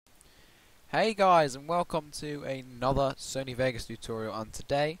Hey guys, and welcome to another Sony Vegas tutorial, and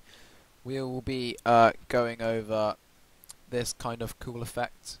today we will be going over this kind of cool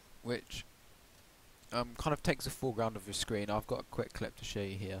effect which kind of takes the foreground of your screen. I've got a quick clip to show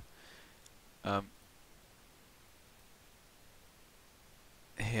you here.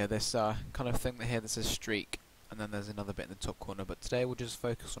 Here, this kind of thing here that says streak, and then there's another bit in the top corner, but today we'll just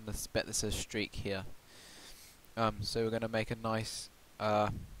focus on this bit that says streak here. So we're going to make a nice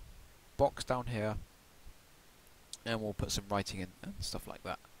box down here, and we'll put some writing in and stuff like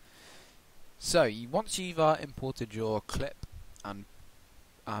that. So once you've imported your clip and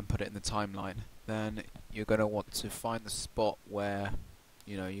put it in the timeline, then you're going to want to find the spot where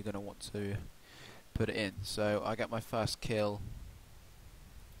you're going to want to put it in. So I get my first kill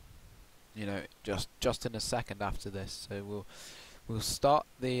just in a second after this. So we'll start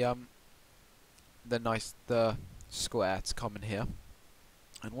the square to come in here,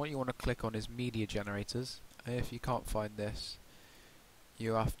 and what you want to click on is media generators. If you can't find this,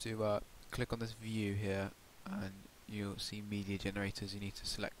 you have to click on this view here, and you'll see media generators. You need to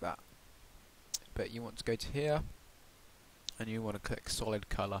select that, but you want to go to here, and you want to click solid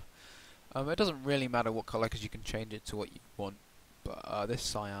color. It doesn't really matter what color, because you can change it to what you want, but this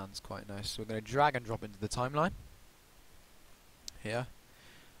cyan's quite nice, so we're going to drag and drop into the timeline here.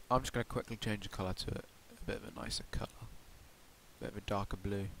 I'm just going to quickly change the color to a bit of a nicer color, a bit of a darker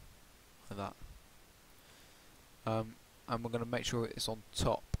blue, like that. And we're going to make sure it's on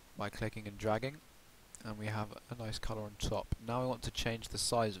top by clicking and dragging, and we have a nice color on top. Now we want to change the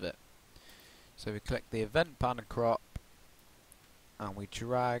size of it, so we click the event pan and crop, and we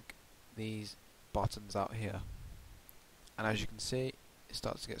drag these buttons out here, and as you can see, it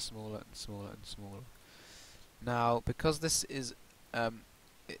starts to get smaller and smaller and smaller. Now, because this is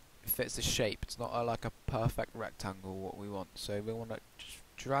it fits the shape, it's not like a perfect rectangle what we want, so we want to just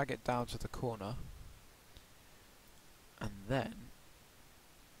drag it down to the corner, and then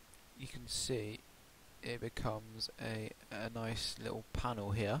you can see it becomes a nice little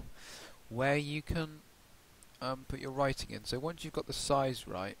panel here where you can put your writing in. So once you've got the size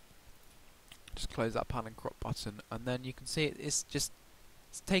right, just close that pan and crop button, and then you can see it's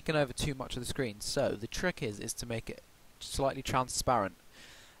taken over too much of the screen. So the trick is to make it slightly transparent,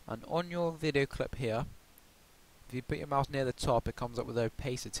 and on your video clip here, if you put your mouse near the top, it comes up with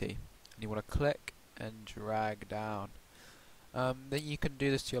opacity, and you want to click and drag down. Then you can do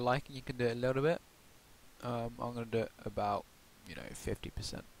this to your liking. You can do it a little bit. I'm going to do it about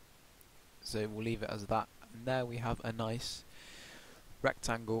 50%. So we'll leave it as that, and there we have a nice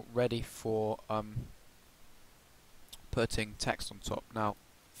rectangle ready for putting text on top. Now,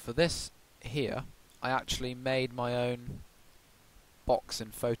 for this here, I actually made my own box in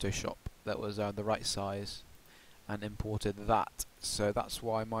Photoshop that was the right size, and imported that. So that's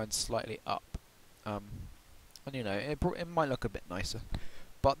why mine's slightly up. And it might look a bit nicer,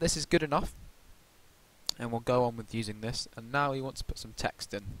 but this is good enough, and we'll go on with using this. And now you want to put some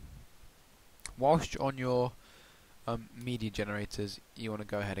text in. Whilst you're on your media generators, you want to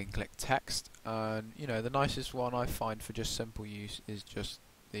go ahead and click text, and the nicest one I find for just simple use is just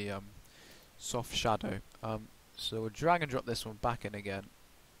the soft shadow. So we'll drag and drop this one back in again,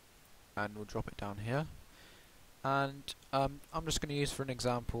 and we'll drop it down here. And I'm just going to use for an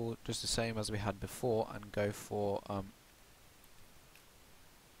example just the same as we had before, and go for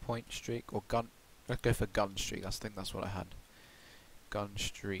point streak or gun. Let's go for gun streak. I think that's what I had. Gun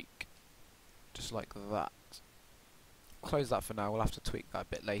streak, just like that. Close that for now. We'll have to tweak that a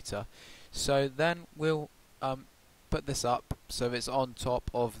bit later. So then we'll put this up so it's on top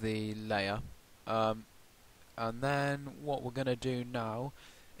of the layer, and then what we're going to do now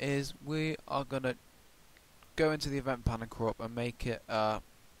is we are going to go into the event pan and crop and make it the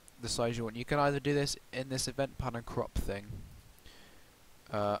size you want. You can either do this in this event pan and crop thing,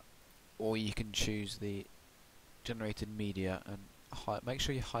 or you can choose the generated media and make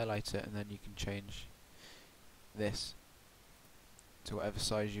sure you highlight it, and then you can change this to whatever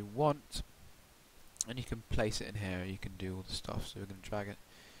size you want, and you can place it in here. You can do all the stuff. So we're going to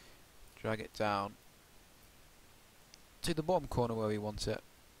drag it down to the bottom corner where we want it.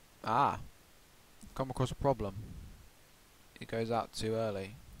 Come across a problem. It goes out too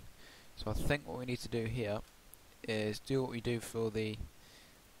early. So I think what we need to do here is do what we do for the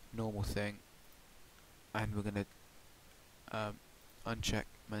normal thing, and we're going to uncheck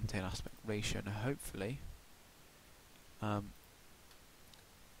maintain aspect ratio, and hopefully that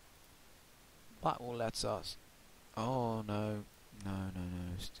will let us. Oh no,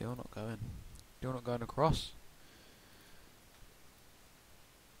 still not going across.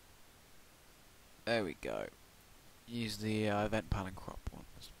 There we go. Use the event pan and crop one.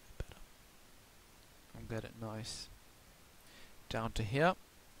 That's better. nice down to here,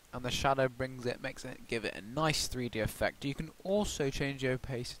 and the shadow give it a nice 3D effect. You can also change the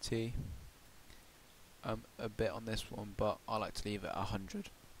opacity a bit on this one, but I like to leave it 100.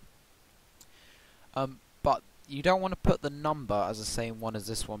 But you don't want to put the number as the same one as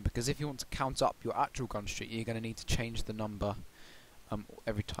this one, because if you want to count up your actual gun streak, you're going to need to change the number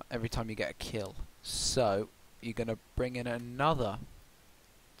every time you get a kill. So you're going to bring in another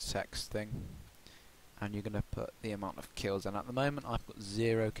text thing, and you're going to put the amount of kills. And at the moment, I've got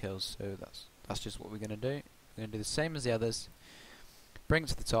 0 kills, so that's just what we're going to do. We're going to do the same as the others. Bring it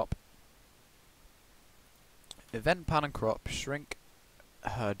to the top. Event pan and crop. Shrink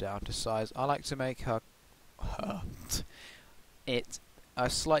her down to size. I like to make her it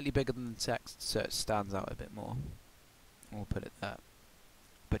slightly bigger than the text, so it stands out a bit more. We'll put it there.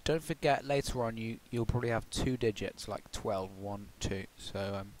 But don't forget, later on you'll probably have 2 digits like 12, 1, 2.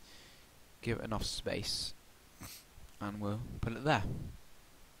 So give it enough space, and we'll put it there.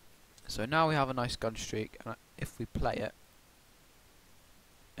 So now we have a nice gun streak, and if we play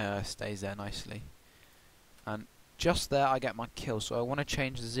it, stays there nicely. And just there I get my kill, so I want to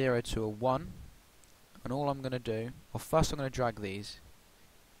change the 0 to a 1, and all I'm going to do, well, first I'm going to drag these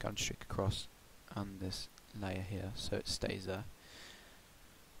gun streak across and this layer here so it stays there,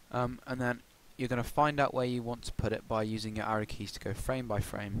 and then you're going to find out where you want to put it by using your arrow keys to go frame by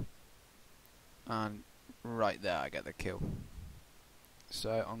frame, and right there I get the kill.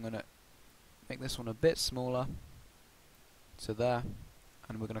 So I'm going to make this one a bit smaller to there,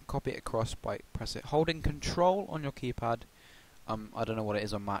 and we're going to copy it across by holding Control on your keypad. I don't know what it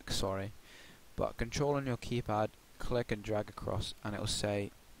is on Mac, sorry, but Control on your keypad, click and drag across, and it will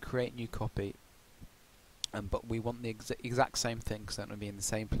say create new copy. But we want the exact same thing, because then it will be in the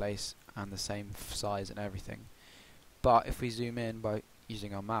same place and the same size and everything. But if we zoom in by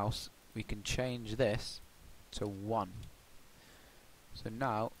using our mouse, we can change this to 1. So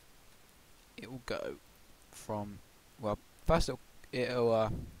now it will go from, well, first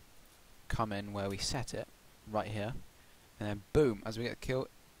it'll come in where we set it, right here, and then boom, as we get a kill,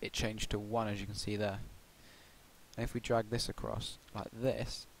 it changed to 1, as you can see there. And if we drag this across like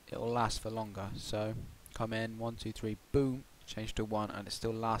this, it will last for longer. So come in, 1, 2, 3, boom, change to 1, and it's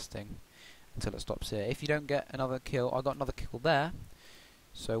still lasting until it stops here. If you don't get another kill, I got another kill there.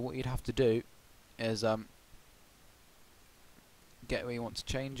 So what you'd have to do is get where you want to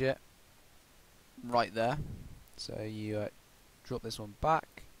change it, right there. So you drop this one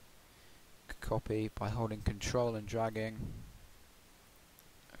back, copy by holding Control and dragging.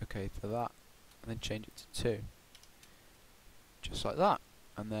 Okay for that, and then change it to 2, just like that.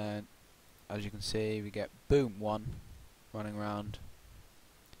 And then, as you can see, we get boom 1 running around,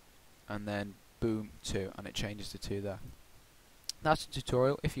 and then boom 2, and it changes to 2 there. That's the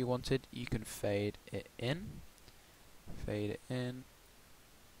tutorial. If you wanted, you can fade it in, fade it in,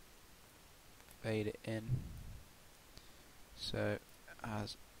 fade it in, so it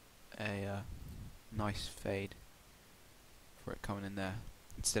has a nice fade for it coming in there,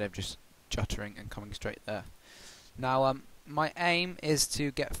 instead of just juttering and coming straight there. Now my aim is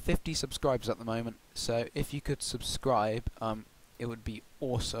to get 50 subscribers at the moment, so if you could subscribe, it would be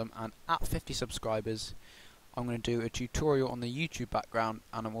awesome. And at 50 subscribers, I'm going to do a tutorial on the YouTube background,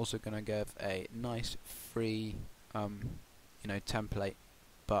 and I'm also going to give a nice free template,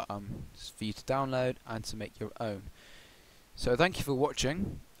 but for you to download and to make your own. So thank you for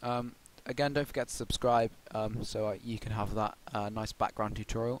watching. Again, don't forget to subscribe, so you can have that nice background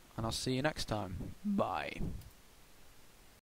tutorial, and I'll see you next time. Bye.